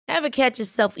Ever catch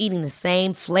yourself eating the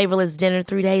same flavorless dinner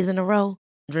 3 days in a row?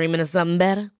 Dreaming of something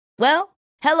better? Well,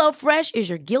 HelloFresh is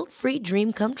your guilt-free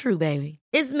dream come true, baby.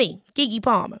 It's me, Keke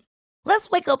Palmer. Let's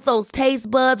wake up those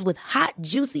taste buds with hot,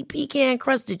 juicy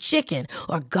pecan-crusted chicken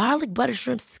or garlic butter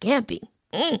shrimp scampi.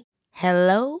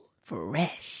 Hello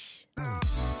Fresh.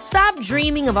 Stop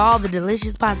dreaming of all the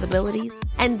delicious possibilities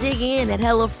and dig in at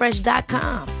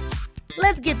HelloFresh.com.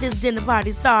 Let's get this dinner party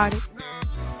started.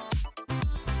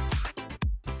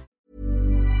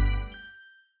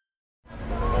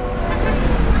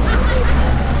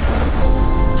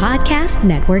 Podcast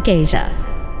Network Asia.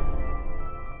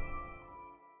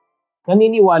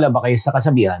 Naniniwala ba kayo sa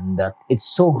kasabihan that it's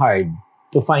so hard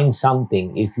to find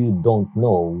something if you don't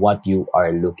know what you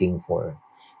are looking for?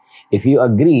 If you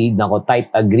agree, type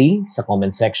agree sa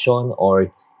comment section or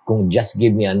kung just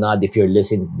give me a nod if you're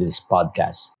listening to this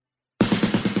podcast.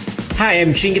 Hi,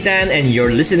 I'm Chinkitan and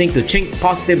you're listening to Chink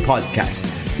Positive Podcast,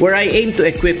 where I aim to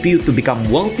equip you to become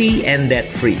wealthy and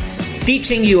debt-free.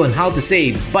 Teaching you on how to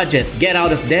save, budget, get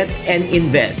out of debt, and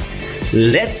invest.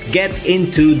 Let's get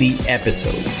into the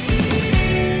episode.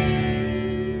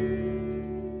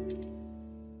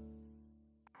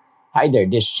 Hi there,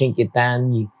 this is Chinky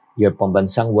Tan, your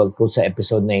pambansang wealth coach. Sa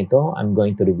episode na ito, I'm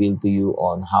going to reveal to you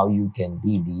on how you can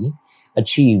really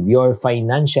achieve your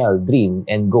financial dream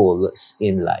and goals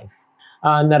in life.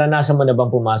 Naranasan mo na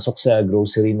bang pumasok sa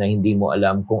grocery na hindi mo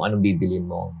alam kung anong bibilin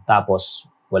mo? Tapos,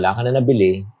 wala ka na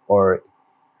nabili or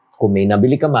kung may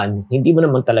nabili ka man, hindi mo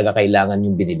naman talaga kailangan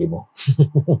yung binili mo.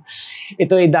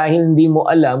 Ito ay dahil hindi mo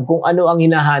alam kung ano ang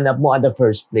hinahanap mo at the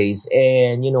first place.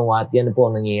 And you know what? Yan po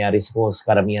ang nangyayari sa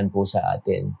karamihan po sa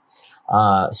atin.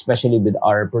 Especially with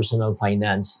our personal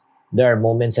finance. There are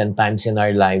moments and times in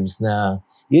our lives na,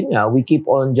 yun nga, we keep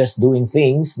on just doing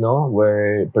things, no?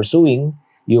 We're pursuing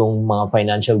yung mga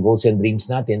financial goals and dreams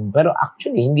natin. Pero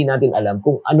actually, hindi natin alam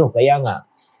kung ano. Kaya nga,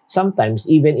 sometimes,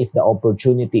 even if the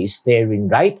opportunity is staring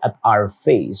right at our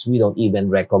face, we don't even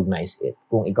recognize it.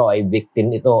 Kung ikaw ay victim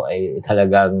nito, ay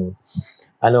talagang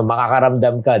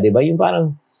makakaramdam ka, di ba? Yung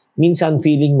parang, minsan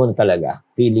feeling mo na talaga.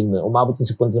 Feeling mo, umabot ka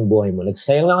sa punto ng buhay mo.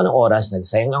 Nagsayang lang ako ng oras,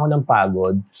 nagsayang ako ng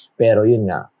pagod, pero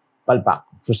yun nga, palpak,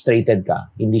 frustrated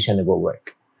ka, hindi siya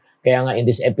nag-work. Kaya nga, in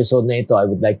this episode na ito, I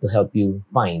would like to help you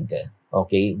find,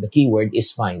 okay? The keyword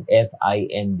is find,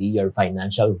 F-I-N-D, your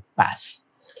financial path.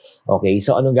 Okay,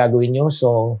 so anong gagawin nyo?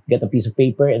 So, get a piece of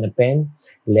paper and a pen.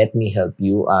 Let me help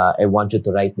you. I want you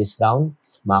to write this down.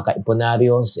 Mga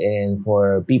kaipunaryos and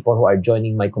for people who are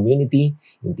joining my community,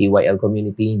 yung TYL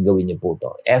community, gawin nyo po to.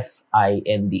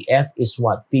 F-I-N-D. F is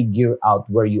what? Figure out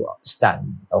where you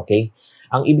stand. Okay?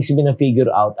 Ang ibig sabihin ng figure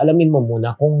out, alamin mo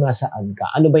muna kung nasaan ka.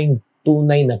 Ano ba yung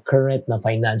tunay na current na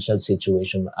financial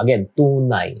situation? Again,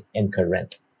 tunay and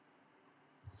current.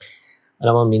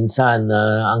 Alam mo, minsan,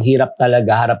 ang hirap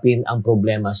talaga harapin ang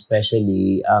problema,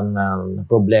 especially ang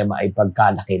problema ay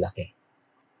pagkalaki-laki.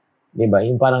 Diba?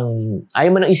 Yung parang, ayaw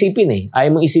mo nang isipin eh.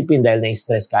 Ayaw mong isipin dahil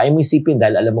na-stress ka. Ayaw mong isipin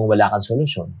dahil alam mong wala kang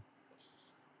solusyon.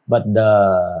 But the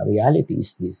reality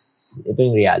is this. Ito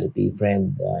yung reality,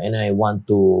 friend. And I want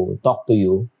to talk to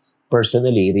you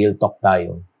personally, real talk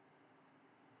tayo.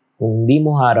 Kung hindi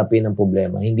mo harapin ang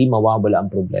problema, hindi mawawala ang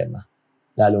problema.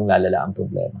 Lalong lalala ang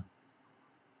problema.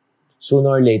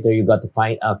 Sooner or later, you got to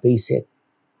face it.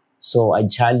 So, I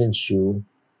challenge you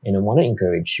and I want to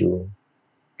encourage you,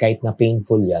 kahit na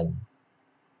painful yan,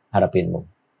 harapin mo.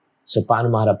 So,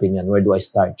 paano maharapin yan? Where do I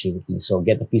start, Chinky? So,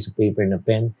 get a piece of paper and a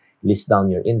pen, list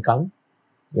down your income,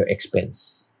 your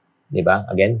expense. Diba?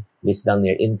 Again, list down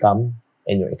your income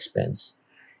and your expense.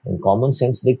 And common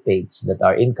sense dictates that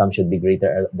our income should be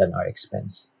greater than our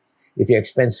expense. If your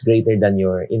expense is greater than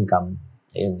your income,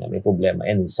 ayun nga, may problema.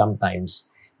 And sometimes,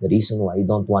 the reason why you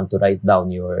don't want to write down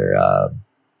your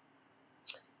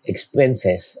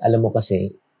expenses, alam mo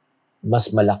kasi,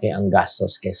 mas malaki ang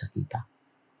gastos kaysa kita.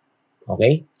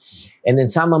 Okay? And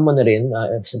then, sama mo na rin,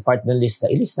 sa part ng lista,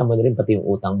 ilista mo na rin pati yung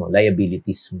utang mo,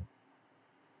 liabilities mo.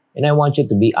 And I want you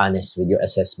to be honest with your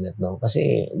assessment, no?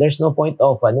 Kasi there's no point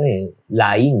of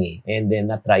lying and then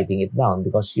not writing it down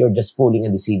because you're just fooling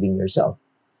and deceiving yourself.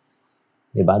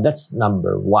 Diba? That's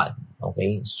number 1.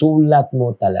 Okay? Sulat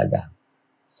mo talaga.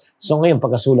 So ngayon,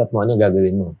 pagkasulat mo, ano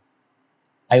gagawin mo?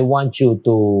 I want you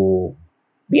to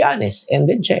be honest and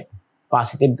then check.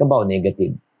 Positive ka ba o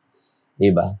negative?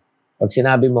 Diba? Pag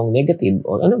sinabi mong negative,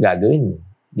 ano gagawin mo?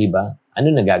 Diba? Ano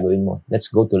na gagawin mo? Let's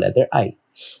go to letter I.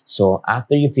 So,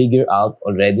 after you figure out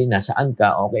already nasaan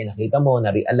ka, okay, nakita mo,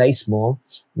 na-realize mo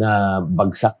na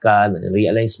bagsak ka,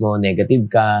 na-realize mo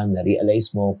negative ka,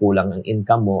 na-realize mo kulang ang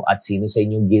income mo, at sino sa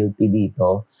inyo guilty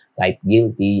dito, type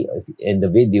guilty in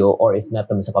the video, or if not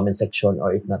naman sa comment section,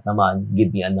 or if not naman,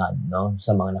 give me a nod, no?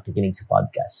 Sa mga nakikinig sa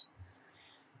podcast.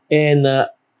 And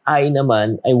I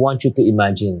want you to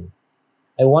imagine.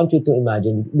 I want you to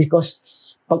imagine because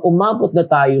pag umabot na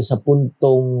tayo sa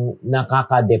puntong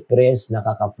nakaka-depress,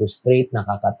 nakaka-frustrate,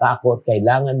 nakakatakot,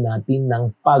 kailangan natin ng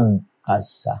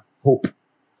pag-asa, hope.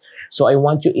 So I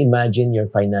want you to imagine your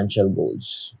financial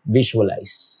goals.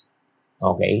 Visualize.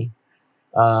 Okay?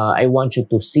 I want you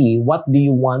to see what do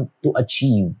you want to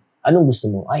achieve. Anong gusto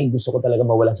mo? Ay, gusto ko talaga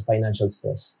mawala sa financial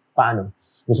stress. Paano?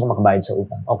 Gusto ko makabayad sa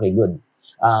utang. Okay, good.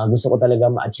 Gusto ko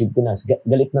talaga ma-achieve ko na.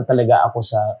 Galit na talaga ako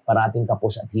sa parating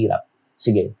kapos at hirap.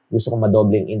 Sige, gusto ko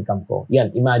madoble yung income ko. Yan,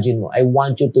 imagine mo. I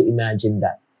want you to imagine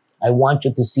that. I want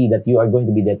you to see that you are going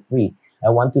to be debt-free.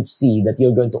 I want you to see that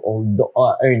you're going to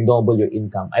earn double your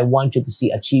income. I want you to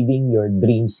see achieving your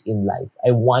dreams in life.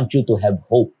 I want you to have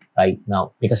hope right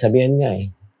now. May kasabihan nga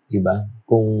di ba?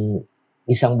 Kung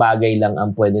isang bagay lang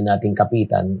ang pwede nating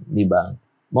kapitan, di ba?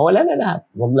 Mawala na lahat.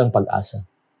 Huwag lang pag-asa.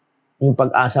 Yung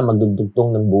pag-asa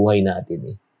magdudugtong ng buhay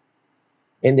natin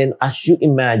And then as you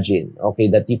imagine, okay,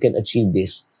 that you can achieve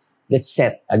this, let's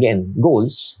set, again,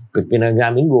 goals. Pag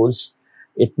pinagaming goals,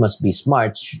 it must be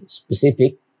smart,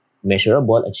 specific,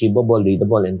 measurable, achievable,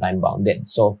 readable, and time-bounded.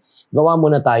 So, gawa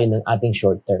muna tayo ng ating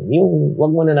short term. Yung,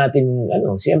 wag muna natin,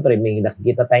 siyempre, may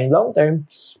nakikita tayong long term,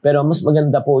 pero mas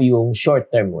maganda po yung short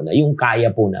term muna, yung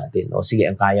kaya po natin. O sige,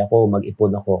 ang kaya ko,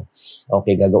 mag-ipon ako.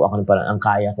 Okay, gagawa ko ng parang, ang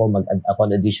kaya ko, mag-add ako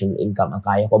ng additional income. Ang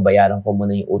kaya ko, bayaran ko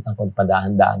muna yung utang ko,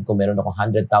 padahan-dahan. Kung meron ako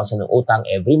 100,000 ng utang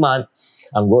every month,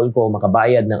 ang goal ko,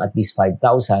 makabayad ng at least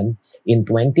 5,000, in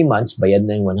 20 months, bayad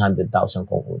na yung 100,000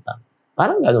 kong utang.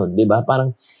 Parang ganun, di ba?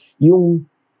 Parang, yung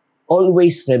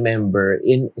always remember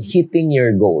in hitting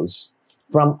your goals,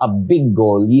 from a big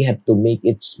goal, you have to make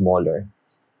it smaller.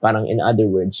 Parang in other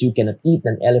words, you cannot eat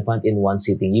an elephant in one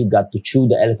sitting. You got to chew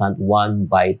the elephant one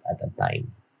bite at a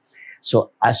time. So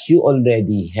as you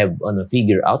already have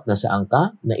figure out na saan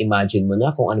ka, na imagine mo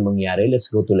na kung ano mangyari,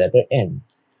 let's go to letter N.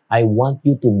 I want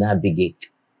you to navigate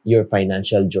your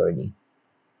financial journey.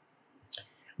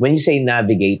 When you say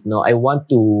navigate, I want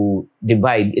to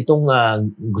divide itong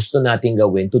gusto nating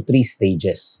gawin to 3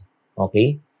 stages.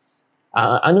 Okay?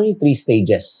 Ano yung 3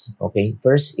 stages? Okay?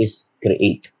 First is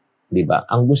create. Diba?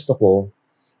 Ang gusto ko,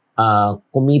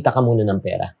 kumita ka muna ng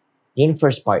pera. Yung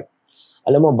first part.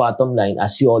 Alam mo, bottom line,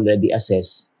 as you already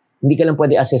assess, hindi ka lang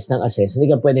pwede assess ng assess,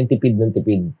 hindi ka pwedeng tipid ng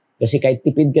tipid. Kasi kahit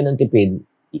tipid ka ng tipid,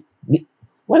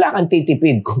 wala kang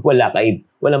titipid kung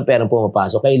walang perang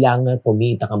pumapasok. Kailangan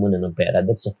kumita ka muna ng pera.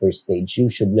 That's the first stage. You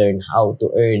should learn how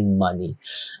to earn money.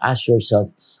 Ask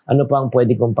yourself, ano pa ang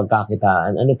pwede kong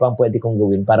pagkakitaan? Ano pa ang pwede kong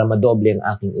gawin para madoble ang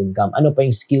aking income? Ano pa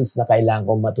yung skills na kailangan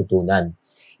kong matutunan?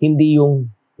 Hindi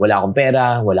yung wala akong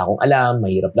pera, wala akong alam,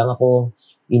 mahirap lang ako.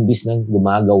 Imbis nang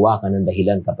gumagawa ka ng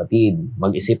dahilan, kapatid,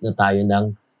 mag-isip na tayo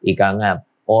ng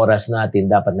oras natin,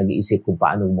 dapat nag-iisip kung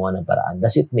paano gumawa ng paraan.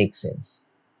 Does it make sense?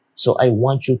 So I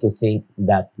want you to think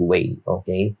that way,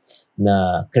 okay?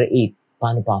 Na create,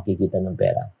 paano pa kikita ng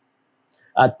pera?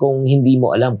 At kung hindi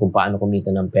mo alam kung paano kumita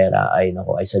ng pera, I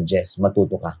suggest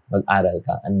matuto ka, mag-aral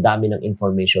ka. Ang dami ng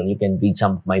information. You can read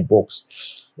some of my books.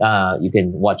 You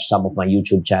can watch some of my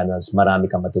YouTube channels. Marami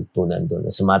kang matutunan doon.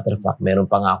 As a matter of fact, meron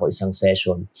pa nga ako isang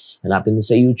session. Hanapin mo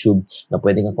sa YouTube na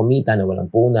pwede kang kumita na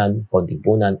walang puhunan, konting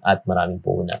puhunan, at maraming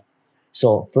puhunan.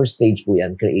 So, first stage po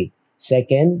yan, create.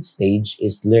 Second stage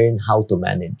is learn how to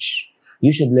manage. You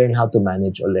should learn how to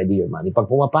manage already your money. Pag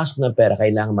pumapasok ng pera,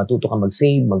 kailangan matuto ka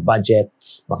mag-save, mag-budget,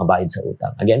 makabayad sa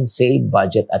utang. Again, save,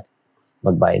 budget, at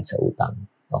magbayad sa utang.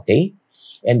 Okay?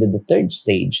 And then the third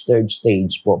stage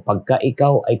po, pagka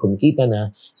ikaw ay kumikita na,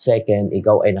 second,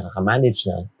 ikaw ay nakaka-manage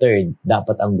na, third,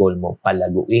 dapat ang goal mo,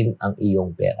 palaguin ang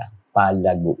iyong pera.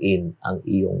 Palaguin ang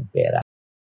iyong pera.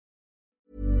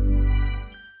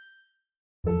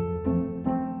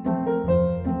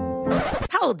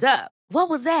 Hold up. What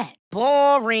was that?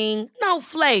 Boring. No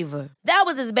flavor. That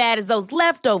was as bad as those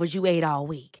leftovers you ate all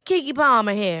week. Keke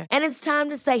Palmer here, and it's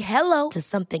time to say hello to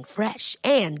something fresh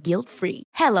and guilt-free.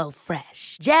 Hello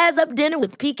Fresh. Jazz up dinner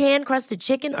with pecan-crusted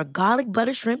chicken or garlic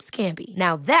butter shrimp scampi.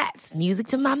 Now that's music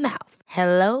to my mouth.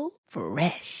 Hello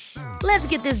Fresh. Let's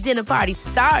get this dinner party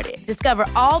started. Discover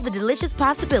all the delicious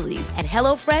possibilities at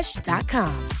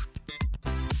HelloFresh.com.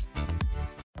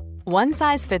 One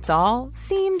size fits all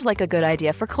seemed like a good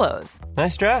idea for clothes.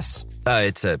 Nice dress.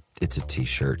 It's a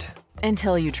t-shirt.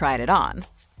 Until you tried it on.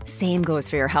 Same goes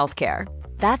for your healthcare.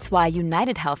 That's why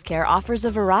United Healthcare offers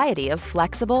a variety of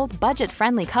flexible,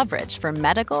 budget-friendly coverage for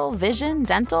medical, vision,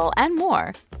 dental, and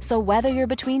more. So whether you're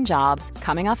between jobs,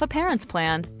 coming off a parent's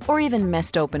plan, or even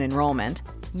missed open enrollment,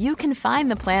 you can find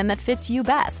the plan that fits you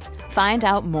best. Find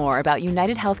out more about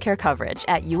United Healthcare coverage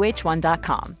at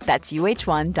uh1.com. That's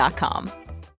uh1.com.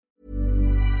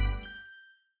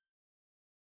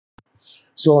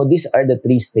 So these are the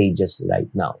 3 stages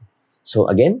right now. So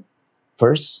again,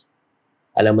 first,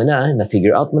 alam mo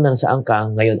na-figure out mo na saan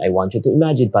ka. Ngayon, I want you to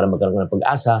imagine para magkaroon ka ng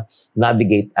pag-asa,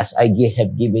 navigate as I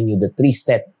have given you the 3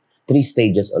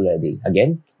 stages already.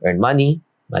 Again, earn money,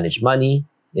 manage money,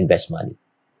 invest money.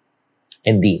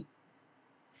 And D.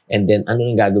 And then, ano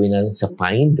yung gagawin natin sa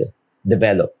FIND?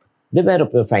 Develop.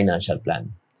 Develop your financial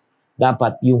plan.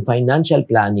 Dapat yung financial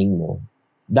planning mo,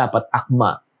 dapat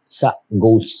akma sa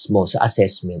goals mo, sa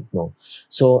assessment mo.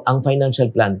 So, ang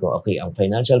financial plan ko,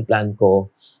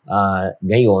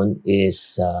 ngayon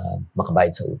is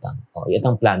makabayad sa utang.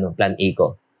 Ito ang plano, plan A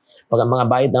ko. Pag mga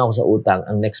bayad na ako sa utang,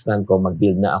 ang next plan ko,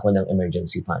 mag-build na ako ng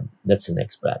emergency fund. That's the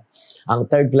next plan. Ang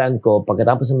third plan ko,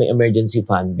 pagkatapos ng may emergency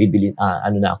fund,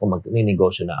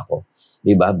 magninegosyo na ako.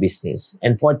 Diba? Business.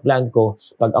 And fourth plan ko,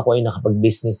 pag ako ay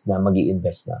nakapag-business na,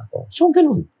 mag-i-invest na ako. So,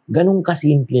 ganun. Ganun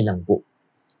kasimple lang po.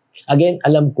 Again,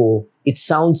 alam ko, it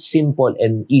sounds simple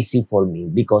and easy for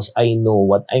me because I know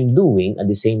what I'm doing.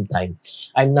 At the same time,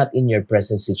 I'm not in your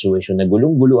present situation na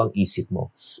gulong-gulo ang isip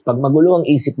mo. Pag magulo ang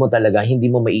isip mo talaga,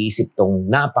 hindi mo maiisip tong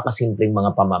napakasimpleng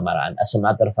mga pamamaraan. As a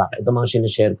matter of fact, ito mga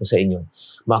sinishare ko sa inyo,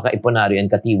 mga kaiponaryo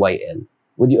and ka-TYL.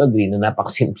 Would you agree na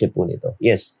napakasimple po nito?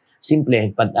 Yes,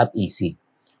 simple but not easy.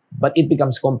 But it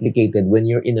becomes complicated when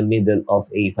you're in the middle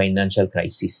of a financial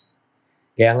crisis.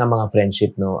 Kaya nga mga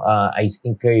friendship, I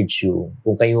encourage you,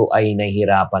 kung kayo ay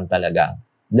nahihirapan talaga,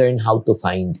 learn how to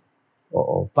find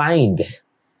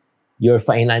your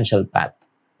financial path.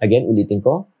 Again, ulitin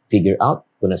ko, figure out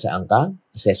kung nasaan ka,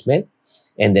 assessment,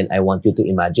 and then I want you to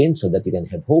imagine so that you can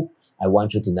have hope. I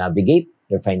want you to navigate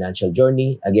your financial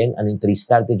journey. Again, anong 3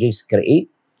 strategies? Create,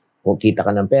 kung kita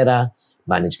ka ng pera,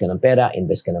 manage ka ng pera,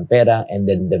 invest ka ng pera, and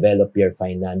then develop your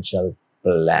financial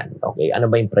plan. Okay, ano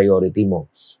ba yung priority mo?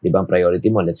 Di ba ang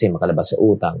priority mo, let's say, makalabas sa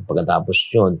utang. Pagkatapos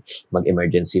yun,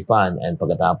 mag-emergency fund. And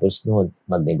pagkatapos nun,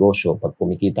 magnegosyo. Pag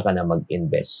kumikita ka na,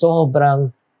 mag-invest.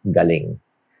 Sobrang galing.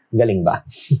 Galing ba?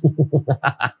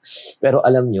 Pero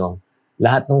alam nyo,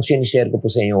 lahat ng sinishare ko po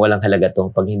sa inyo, walang halaga to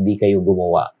pag hindi kayo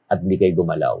gumawa at hindi kayo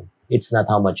gumalaw. It's not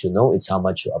how much you know, it's how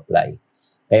much you apply.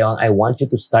 Kaya I want you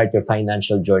to start your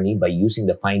financial journey by using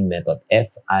the FIND method,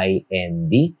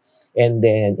 F-I-N-D. And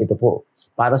then, ito po,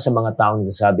 para sa mga taong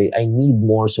sabi, I need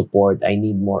more support, I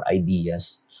need more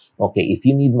ideas. Okay, if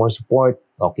you need more support,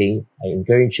 okay, I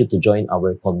encourage you to join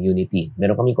our community.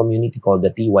 Meron kami community called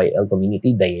the TYL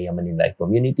Community, the Yayaman in Life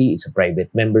Community. It's a private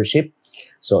membership.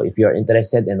 So if you're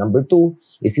interested, and number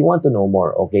 2, if you want to know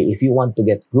more, okay, if you want to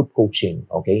get group coaching,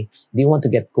 okay, do you want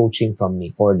to get coaching from me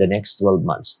for the next 12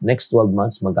 months? Next 12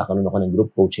 months, magkakaroon ako ng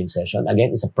group coaching session. Again,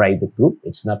 it's a private group.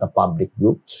 It's not a public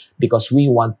group because we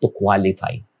want to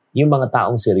qualify yung mga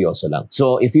taong seryoso lang.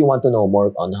 So if you want to know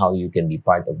more on how you can be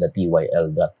part of the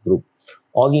TYL.group,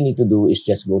 all you need to do is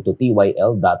just go to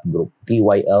tyl.group.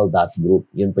 tyl.group,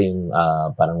 yun po yung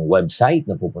parang website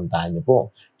na pupuntahan nyo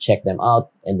po. Check them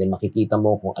out and then makikita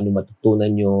mo kung ano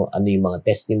matutunan nyo, ano yung mga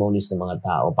testimonies ng mga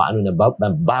tao, paano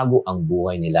nabago ang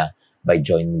buhay nila by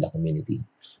joining the community.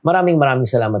 Maraming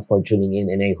salamat for tuning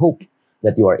in and I hope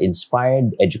that you are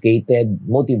inspired, educated,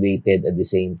 motivated at the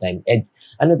same time.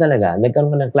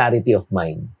 Nagkaroon ka ng clarity of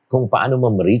mind kung paano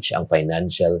ma-reach ang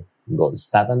financial goals.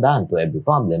 Tatandaan, to every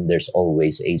problem, there's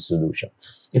always a solution.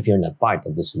 If you're not part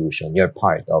of the solution, you're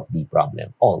part of the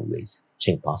problem. Always.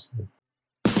 Think positive.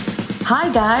 Hi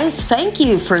guys, thank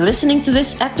you for listening to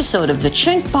this episode of the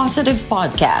Chink Positive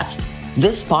Podcast.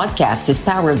 This podcast is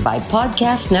powered by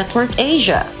Podcast Network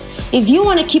Asia. If you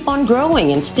want to keep on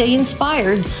growing and stay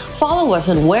inspired, follow us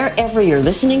on wherever you're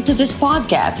listening to this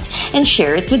podcast and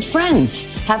share it with friends.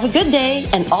 Have a good day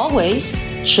and always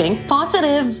Chink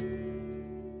Positive.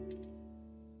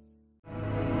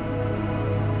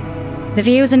 The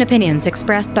views and opinions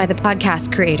expressed by the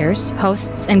podcast creators,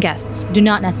 hosts, and guests do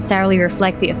not necessarily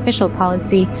reflect the official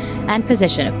policy and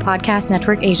position of Podcast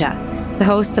Network Asia, the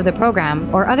hosts of the program,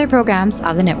 or other programs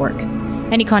of the network.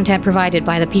 Any content provided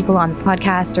by the people on the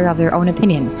podcast are of their own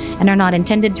opinion and are not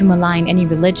intended to malign any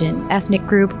religion, ethnic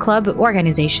group, club,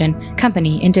 organization,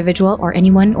 company, individual, or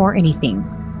anyone or anything.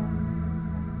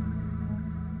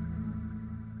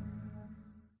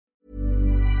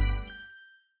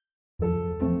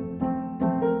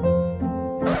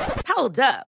 Hold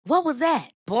up. What was that?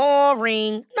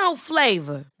 Boring. No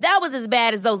flavor. That was as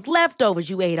bad as those leftovers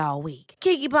you ate all week.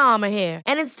 Keke Palmer here,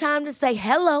 and it's time to say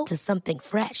hello to something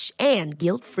fresh and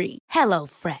guilt-free. Hello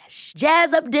Fresh.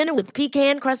 Jazz up dinner with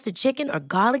pecan-crusted chicken or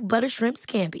garlic butter shrimp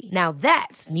scampi. Now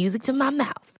that's music to my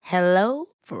mouth. Hello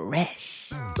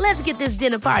Fresh. Let's get this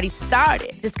dinner party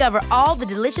started. Discover all the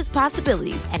delicious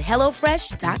possibilities at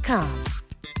hellofresh.com.